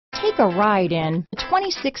Take a ride in the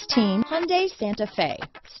 2016 Hyundai Santa Fe.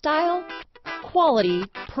 Style, quality,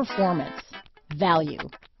 performance, value.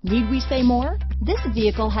 Need we say more? This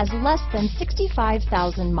vehicle has less than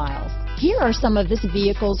 65,000 miles. Here are some of this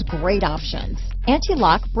vehicle's great options: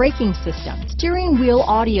 anti-lock braking system, steering wheel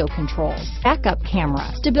audio controls, backup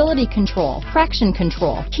camera, stability control, traction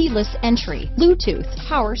control, keyless entry, Bluetooth,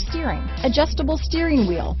 power steering, adjustable steering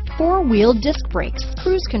wheel, four-wheel disc brakes,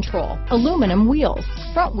 cruise control, aluminum wheels,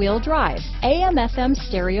 front-wheel drive, AM/FM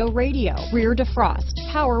stereo radio, rear defrost,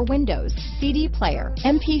 power windows, CD player,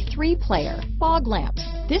 MP3 player, fog lamps.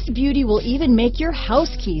 This beauty will even make your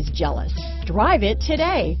house keys jealous. Drive it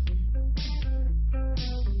today.